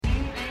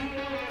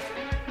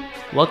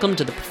Welcome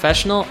to the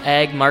Professional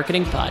Ag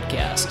Marketing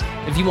Podcast.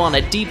 If you want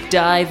a deep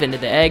dive into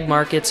the ag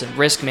markets and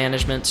risk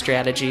management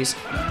strategies,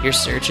 your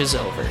search is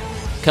over.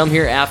 Come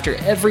here after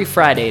every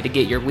Friday to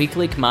get your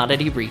weekly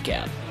commodity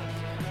recap.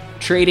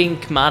 Trading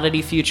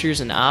commodity futures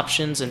and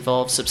options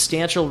involves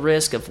substantial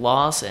risk of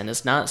loss and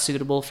is not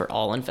suitable for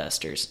all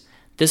investors.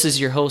 This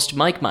is your host,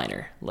 Mike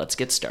Miner. Let's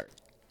get started.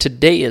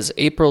 Today is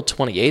April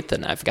 28th,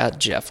 and I've got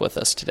Jeff with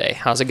us today.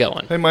 How's it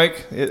going? Hey,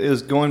 Mike. It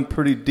is going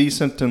pretty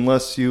decent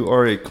unless you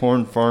are a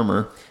corn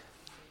farmer.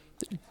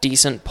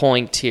 Decent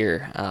point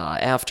here.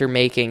 After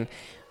making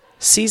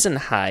season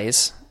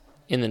highs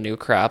in the new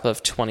crop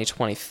of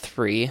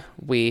 2023,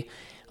 we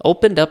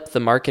opened up the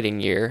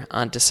marketing year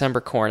on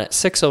December corn at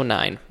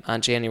 609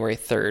 on January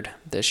 3rd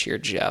this year,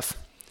 Jeff.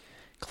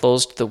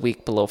 Closed the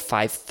week below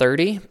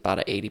 530, about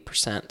an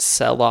 80%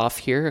 sell-off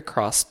here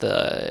across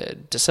the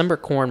December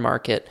corn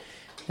market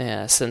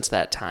since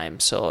that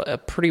time. So a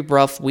pretty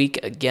rough week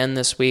again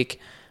this week.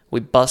 We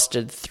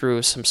busted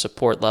through some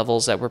support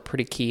levels that were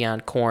pretty key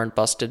on corn,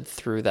 busted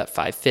through that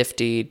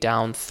 550,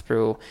 down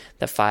through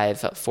the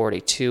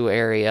 542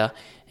 area,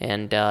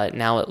 and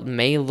now it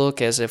may look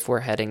as if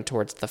we're heading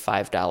towards the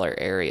 $5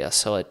 area.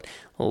 So a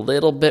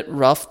little bit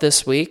rough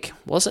this week.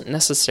 Wasn't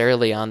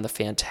necessarily on the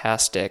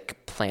fantastic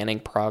planning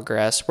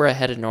progress. We're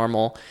ahead of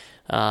normal,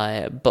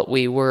 but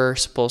we were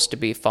supposed to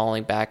be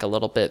falling back a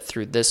little bit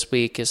through this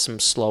week as some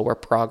slower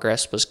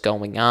progress was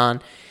going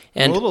on.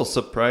 And I'm a little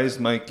surprised,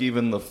 Mike,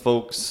 even the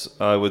folks,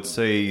 I would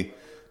say,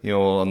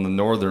 on the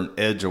northern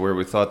edge of where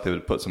we thought they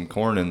would put some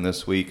corn in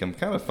this week. I'm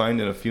kind of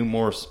finding a few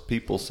more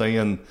people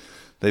saying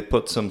they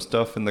put some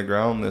stuff in the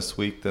ground this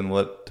week than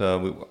what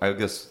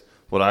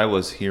what I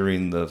was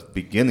hearing the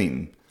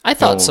beginning. I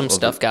thought some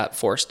stuff got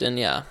forced in,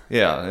 yeah.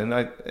 Yeah, and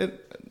I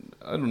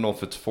don't know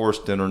if it's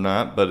forced in or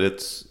not, but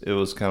it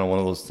was kind of one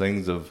of those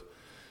things of,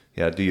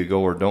 do you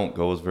go or don't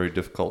go? It was a very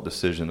difficult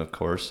decision, of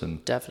course.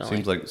 And definitely. It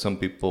seems like some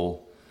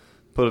people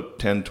put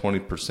 10,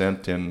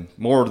 20% in,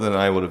 more than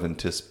I would have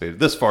anticipated,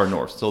 this far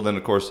north. So then,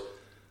 of course,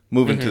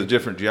 moving to the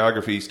different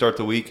geography, start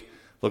the week,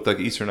 looked like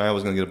eastern Iowa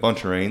was going to get a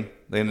bunch of rain.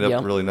 They ended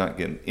up really not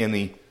getting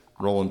any,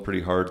 rolling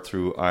pretty hard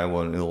through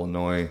Iowa and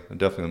Illinois. They're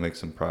definitely going to make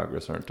some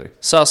progress, aren't they?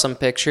 Saw some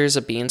pictures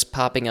of beans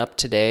popping up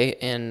today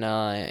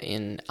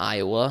in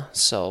Iowa.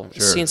 So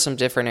seeing some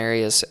different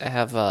areas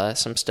have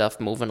some stuff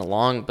moving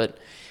along. But,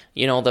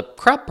 the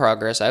crop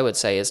progress, I would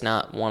say, is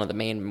not one of the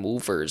main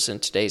movers in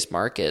today's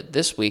market.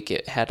 This week,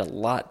 it had a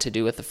lot to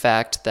do with the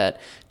fact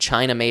that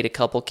China made a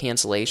couple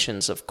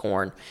cancellations of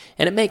corn.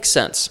 And it makes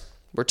sense.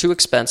 We're too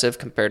expensive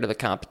compared to the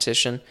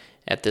competition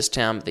at this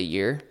time of the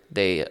year.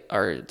 They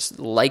are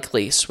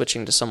likely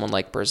switching to someone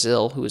like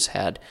Brazil, who's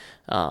had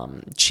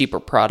cheaper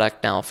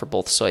product now for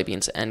both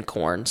soybeans and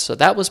corn. So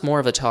that was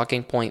more of a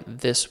talking point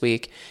this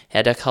week.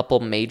 Had a couple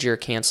major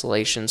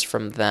cancellations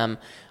from them.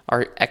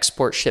 Our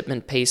export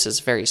shipment pace is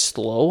very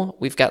slow.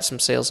 We've got some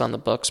sales on the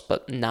books,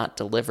 but not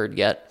delivered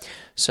yet.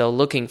 So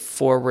looking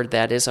forward,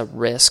 that is a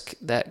risk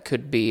that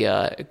could be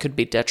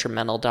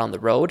detrimental down the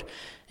road.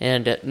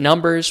 And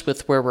numbers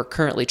with where we're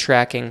currently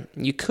tracking,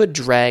 you could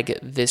drag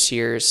this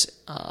year's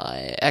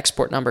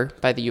export number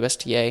by the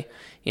USDA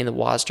in the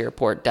WASDE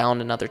report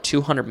down another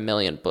 200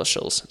 million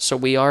bushels. So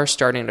we are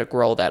starting to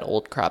grow that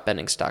old crop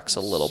ending stocks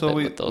a little bit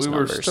with those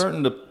numbers. So we were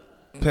starting to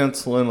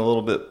pencil in a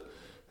little bit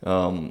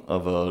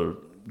of a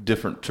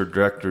different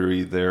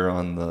trajectory there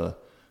on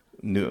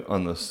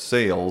the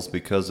sales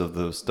because of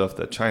the stuff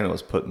that China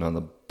was putting on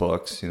the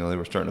books. They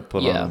were starting to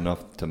put on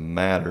enough to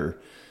matter.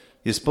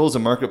 You suppose the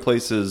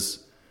marketplace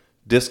is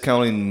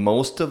discounting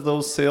most of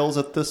those sales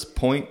at this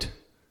point?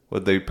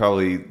 Would they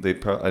probably I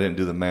didn't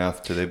do the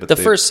math today, but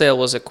first sale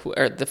was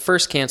the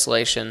first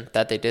cancellation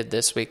that they did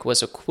this week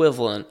was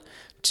equivalent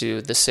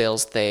to the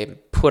sales they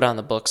put on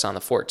the books on the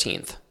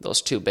 14th.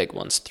 Those two big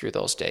ones through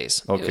those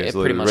days. Okay, it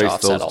so pretty much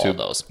offset those all of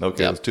those.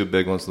 Okay, those two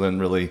big ones. Then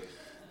really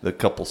the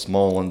couple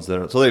small ones that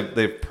are so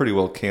they've pretty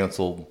well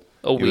canceled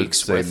a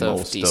week's worth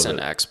of decent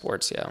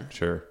exports. Yeah,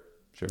 sure.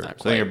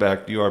 So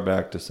you are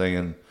back to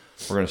saying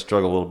we're going to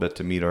struggle a little bit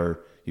to meet our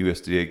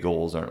USDA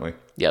goals, aren't we?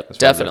 Yep,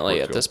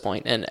 definitely at this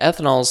point. And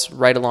ethanol's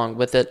right along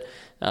with it.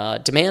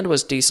 Demand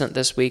was decent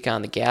this week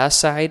on the gas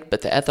side,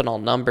 but the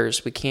ethanol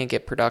numbers, we can't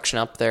get production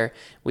up there.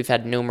 We've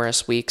had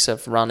numerous weeks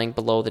of running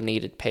below the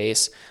needed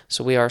pace,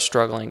 so we are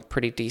struggling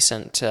pretty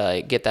decent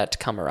to get that to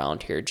come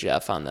around here,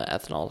 Jeff, on the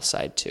ethanol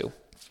side too.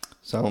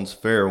 Sounds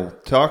fair. Well,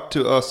 talk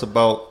to us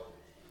about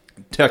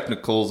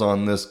technicals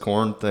on this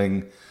corn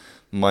thing,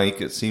 Mike.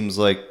 It seems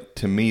like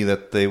to me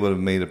that they would have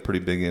made a pretty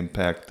big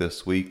impact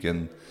this week,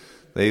 and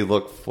they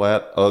look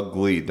flat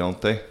ugly,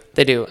 don't they?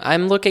 They do.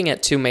 I'm looking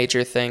at two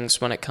major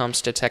things when it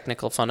comes to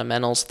technical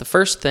fundamentals. The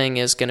first thing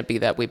is going to be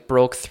that we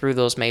broke through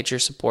those major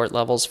support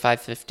levels,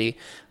 550,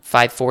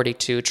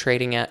 542,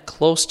 trading at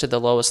close to the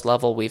lowest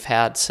level we've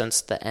had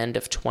since the end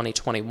of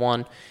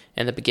 2021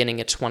 and the beginning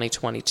of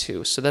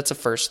 2022. So that's the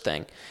first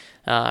thing.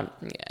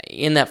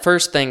 In that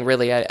first thing,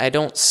 really, I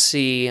don't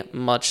see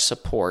much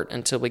support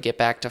until we get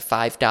back to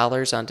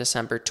 $5 on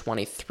December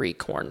 23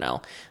 corn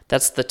now.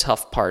 That's the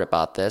tough part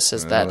about this,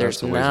 is that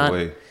there's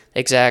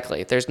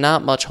Exactly. There's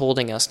not much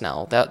holding us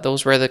now.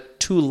 Those were the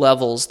two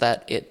levels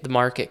that the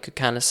market could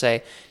kind of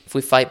say, if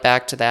we fight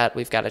back to that,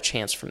 we've got a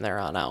chance from there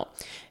on out.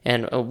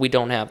 And we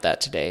don't have that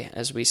today,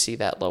 as we see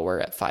that lower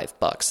at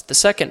 $5. The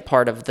second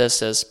part of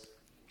this is,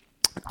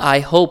 I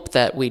hope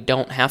that we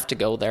don't have to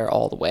go there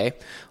all the way,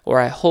 or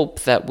I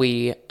hope that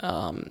we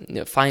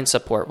find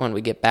support when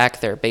we get back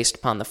there based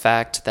upon the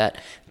fact that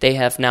they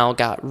have now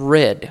got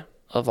rid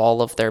of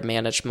all of their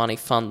managed money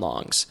fund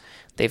longs.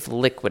 They've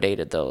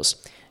liquidated those.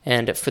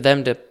 And for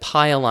them to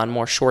pile on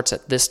more shorts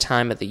at this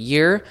time of the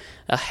year,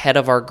 ahead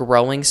of our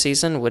growing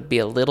season, would be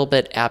a little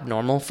bit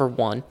abnormal for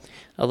one,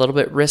 a little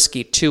bit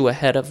risky two,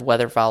 ahead of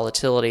weather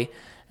volatility.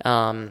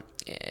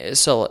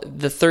 So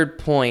the third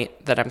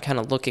point that I'm kind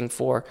of looking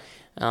for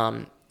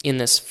in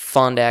this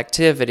fund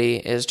activity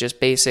is just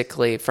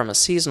basically from a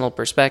seasonal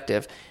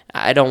perspective,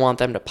 I don't want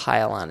them to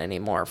pile on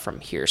anymore from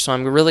here. So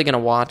I'm really going to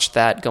watch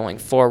that going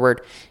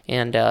forward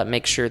and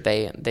make sure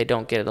they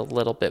don't get a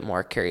little bit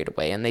more carried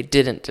away. And they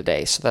didn't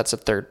today. So that's a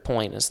third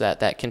point, is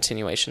that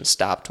continuation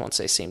stopped once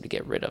they seemed to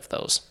get rid of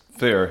those.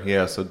 Fair,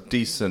 yeah. So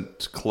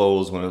decent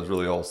close when it was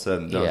really all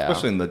said and done, Yeah.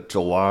 especially in the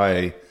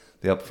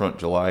upfront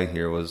July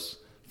here was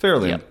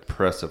fairly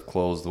impressive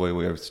close the way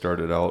we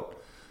started out.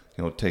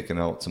 Taking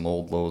out some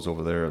old lows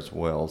over there as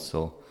well.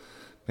 So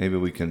maybe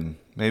we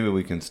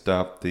can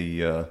stop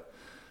the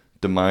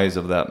demise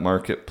of that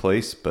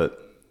marketplace,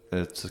 but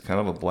it's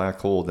kind of a black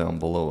hole down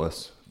below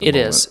us. It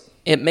is.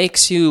 It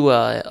makes you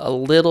a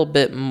little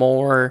bit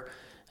more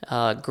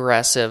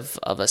aggressive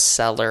of a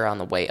seller on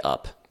the way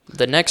up.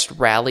 The next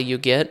rally you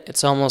get,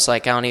 it's almost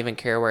like I don't even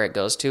care where it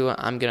goes to.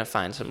 I'm going to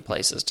find some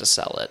places to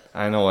sell it.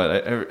 I know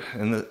it.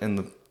 And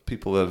the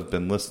people that have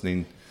been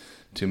listening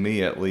to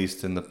me, at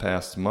least in the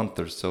past month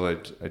or so,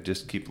 I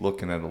just keep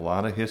looking at a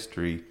lot of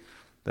history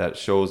that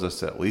shows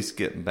us at least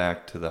getting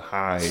back to the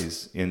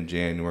highs in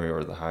January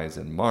or the highs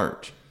in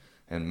March.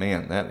 And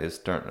man, that is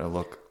starting to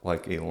look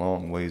like a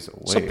long ways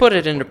away. So put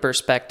it into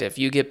perspective.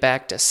 You get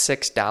back to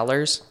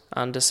 $6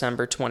 on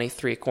December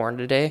 23 corn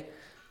today,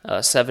 a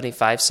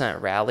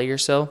 75-cent rally or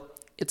so.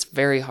 It's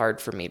very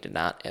hard for me to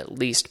not at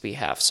least be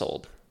half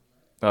sold.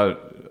 I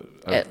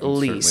at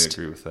least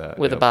certainly agree with that.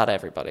 With about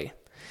everybody.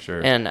 Sure.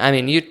 And I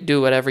mean, you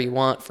do whatever you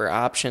want for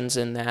options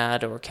in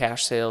that, or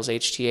cash sales,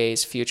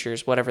 HTAs,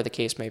 futures, whatever the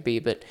case may be.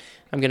 But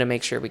I'm going to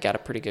make sure we got a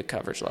pretty good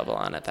coverage level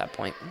on at that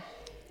point.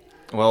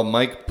 Well,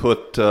 Mike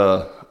put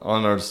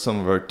on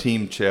some of our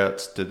team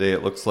chats today,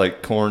 it looks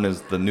like corn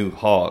is the new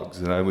hogs.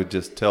 And I would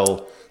just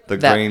tell the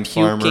that grain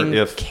farmer,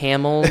 if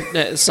camel,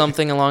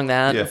 something along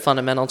that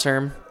fundamental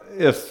term.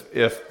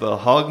 If the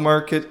hog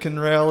market can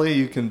rally,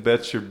 you can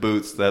bet your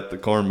boots that the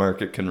corn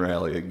market can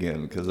rally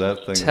again, because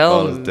that thing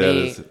Tell about as dead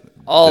me as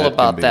all dead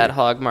about can be. that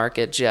hog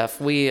market,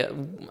 Jeff.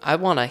 I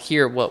want to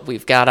hear what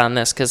we've got on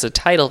this, because the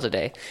title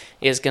today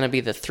is going to be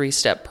the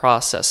 3-step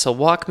process. So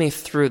walk me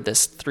through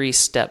this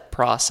 3-step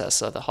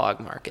process of the hog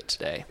market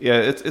today. Yeah,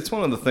 it's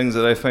one of the things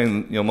that I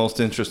find most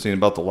interesting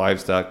about the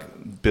livestock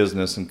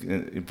business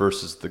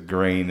versus the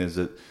grain is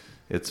that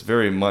it's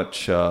very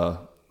much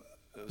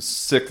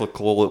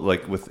cyclical,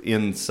 like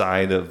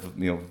inside of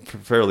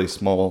fairly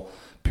small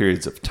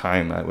periods of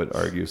time, I would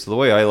argue. So the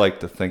way I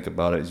like to think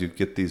about it is you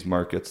get these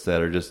markets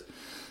that are just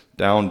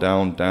down,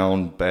 down,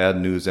 down, bad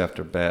news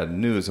after bad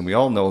news, and we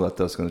all know that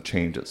that's going to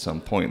change at some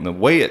point. And the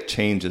way it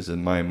changes,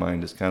 in my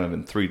mind, is kind of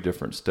in 3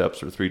 different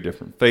steps or 3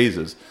 different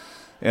phases.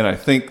 And I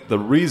think the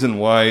reason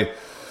why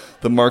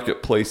the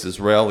marketplace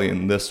is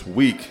rallying this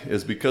week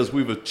is because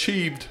we've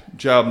achieved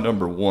job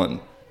number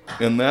 1,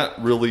 and that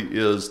really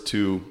is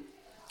to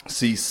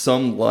see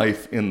some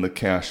life in the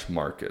cash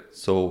market.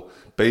 So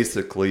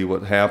basically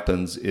what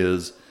happens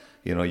is,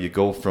 you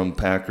go from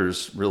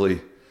Packers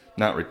really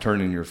not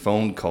returning your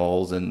phone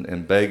calls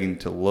and begging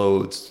to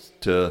loads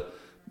to,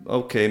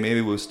 okay,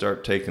 maybe we'll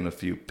start taking a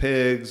few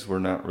pigs. We're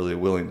not really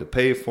willing to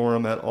pay for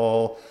them at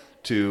all,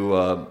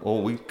 to,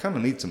 we kind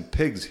of need some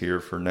pigs here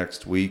for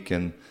next week.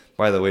 And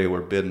by the way,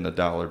 we're bidding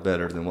 $1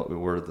 better than what we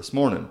were this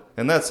morning.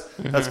 And that's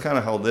kind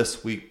of how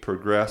this week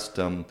progressed.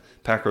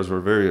 Packers were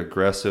very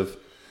aggressive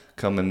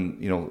coming,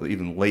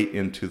 even late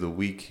into the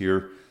week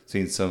here.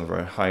 Seen some of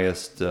our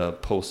highest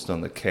posts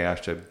on the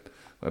cash,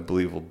 I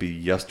believe, will be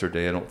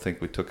yesterday. I don't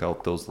think we took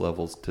out those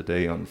levels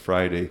today on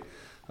Friday.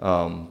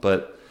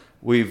 But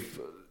we've,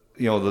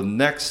 the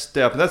next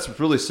step, that's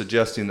really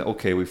suggesting that,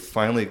 okay, we've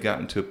finally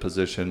gotten to a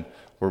position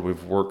where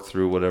we've worked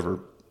through whatever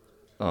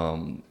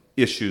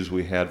issues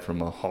we had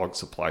from a hog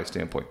supply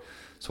standpoint.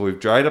 So we've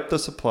dried up the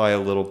supply a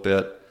little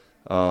bit.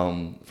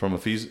 From a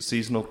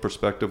seasonal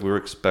perspective, we were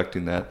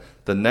expecting that.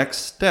 The next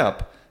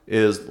step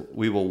is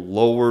we will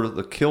lower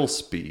the kill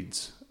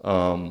speeds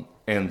and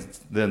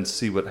then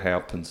see what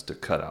happens to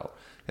cutout.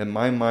 In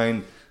my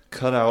mind,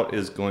 cutout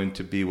is going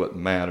to be what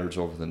matters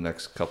over the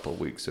next couple of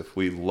weeks. If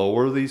we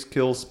lower these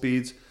kill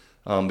speeds,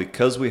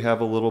 because we have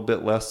a little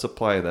bit less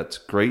supply, that's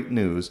great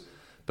news,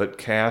 but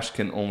cash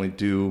can only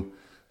do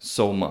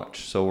so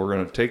much. So we're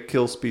going to take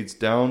kill speeds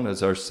down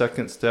as our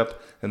second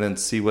step and then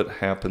see what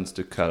happens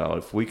to cutout.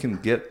 If we can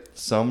get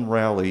some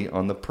rally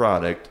on the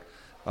product,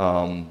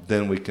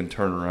 then we can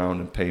turn around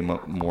and pay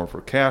more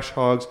for cash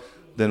hogs.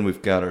 Then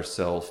we've got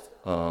ourselves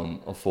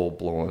a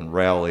full-blown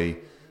rally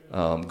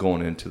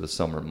going into the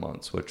summer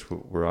months, which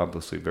we're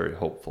obviously very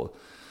hopeful.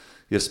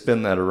 You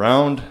spin that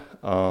around,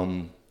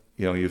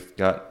 you've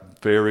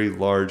got very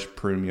large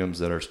premiums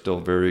that are still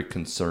very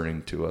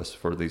concerning to us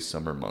for these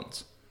summer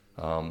months.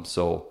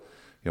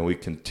 We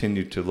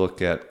continue to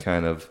look at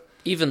kind of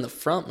even the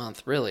front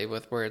month, really,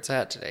 with where it's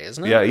at today,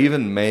 isn't it? Yeah,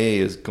 even May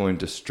is going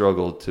to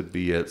struggle to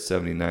be at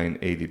 $79,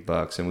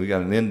 $80, and we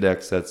got an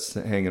index that's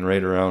hanging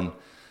right around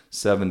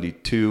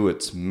 72.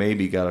 It's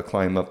maybe got to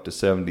climb up to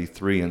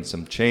 73 and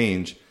some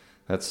change.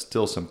 That's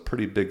still some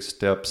pretty big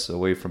steps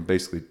away from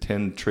basically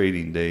 10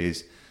 trading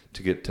days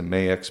to get to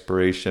May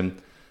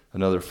expiration.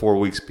 Another 4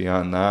 weeks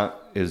beyond that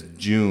is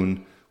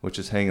June, which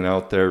is hanging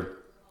out there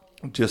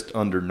just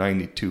under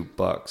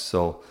 $92.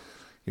 So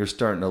you're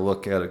starting to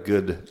look at a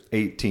good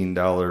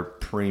 $18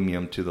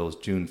 premium to those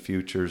June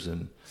futures,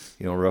 and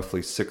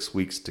roughly 6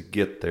 weeks to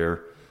get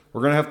there.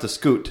 We're going to have to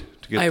scoot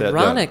to get that done.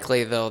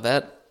 Ironically, though,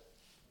 that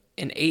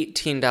an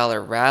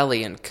 $18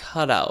 rally and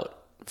cutout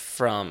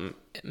from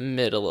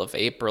middle of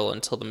April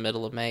until the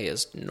middle of May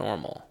is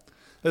normal.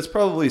 It's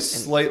probably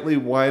slightly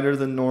wider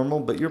than normal,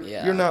 but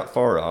you're not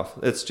far off.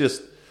 It's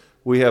just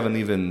we haven't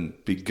even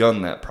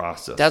begun that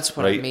process. That's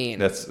what right? I mean.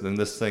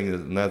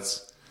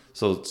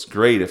 So it's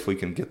great if we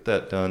can get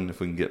that done. If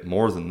we can get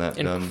more than that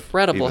done,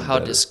 incredible how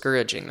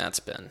discouraging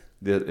that's been.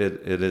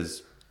 It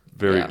is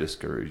very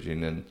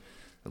discouraging, and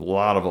a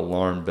lot of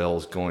alarm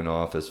bells going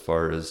off as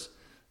far as,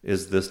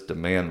 is this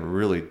demand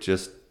really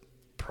just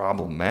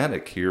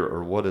problematic here,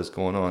 or what is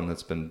going on?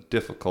 That's been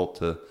difficult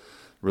to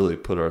really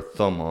put our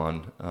thumb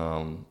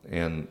on,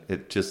 and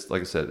it just,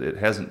 like I said, it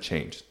hasn't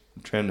changed.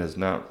 The trend has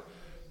not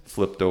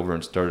flipped over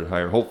and started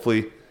higher.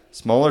 Hopefully,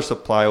 smaller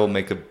supply will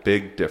make a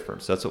big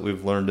difference. That's what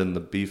we've learned in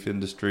the beef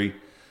industry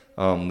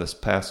this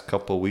past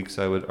couple of weeks,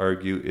 I would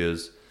argue,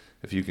 is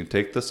if you can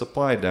take the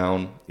supply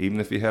down, even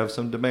if you have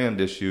some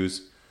demand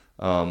issues,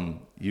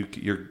 you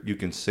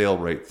can sail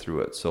right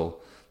through it. So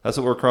that's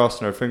what we're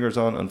crossing our fingers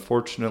on.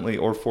 Unfortunately,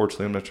 or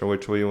fortunately, I'm not sure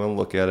which way you want to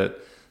look at it,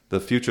 the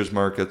futures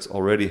markets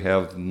already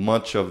have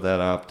much of that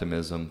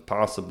optimism,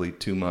 possibly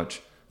too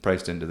much,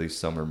 priced into these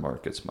summer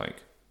markets,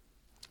 Mike.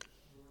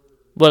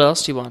 What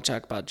else do you want to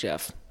talk about,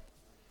 Jeff?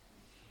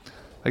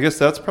 I guess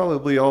that's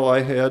probably all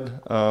I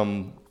had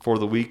for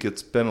the week.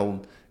 It's been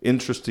an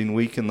interesting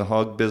week in the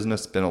hog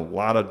business. Been a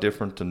lot of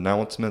different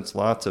announcements,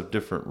 lots of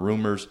different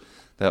rumors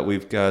that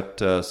we've got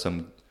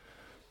some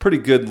pretty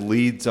good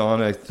leads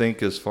on, I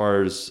think, as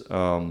far as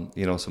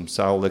some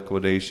sow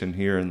liquidation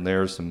here and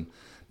there, some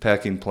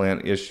packing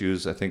plant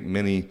issues. I think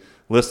many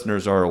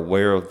listeners are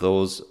aware of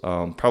those.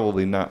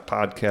 Probably not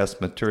podcast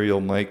material,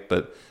 Mike,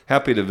 but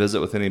happy to visit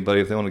with anybody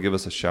if they want to give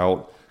us a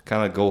shout,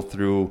 kind of go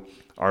through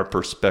our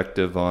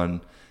perspective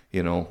on,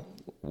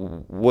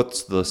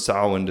 what's the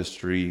sow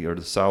industry or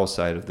the sow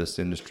side of this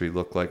industry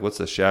look like? What's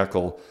the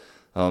shackle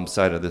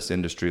side of this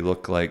industry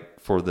look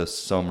like for this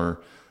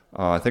summer?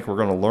 I think we're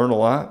going to learn a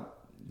lot.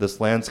 This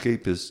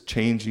landscape is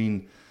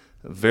changing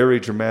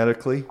very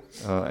dramatically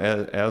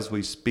as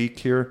we speak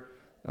here.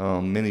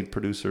 Many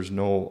producers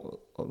know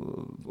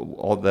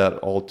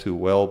all too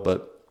well,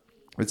 but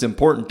it's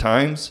important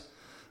times,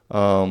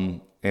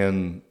 and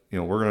we're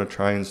going to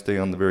try and stay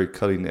on the very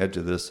cutting edge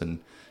of this, and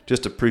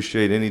just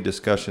appreciate any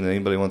discussion that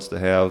anybody wants to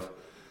have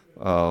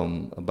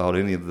about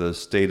any of the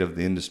state of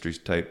the industry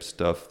type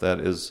stuff. That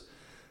is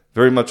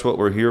very much what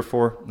we're here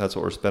for. That's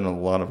what we're spending a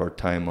lot of our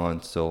time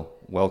on. So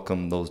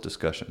welcome those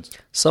discussions.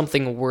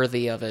 Something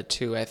worthy of it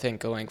too, I think,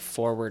 going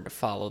forward to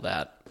follow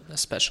that,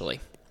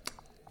 especially.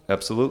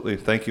 Absolutely.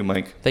 Thank you,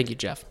 Mike. Thank you,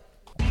 Jeff.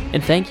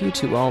 And thank you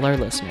to all our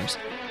listeners.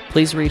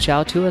 Please reach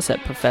out to us at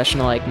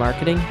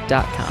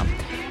professionalagmarketing.com.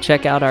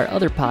 Check out our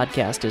other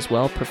podcast as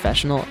well,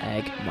 Professional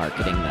Ag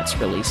Marketing, that's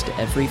released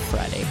every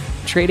Friday.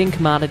 Trading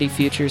commodity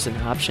futures and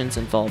options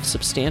involves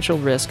substantial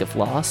risk of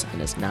loss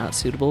and is not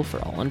suitable for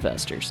all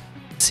investors.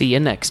 See you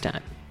next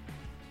time.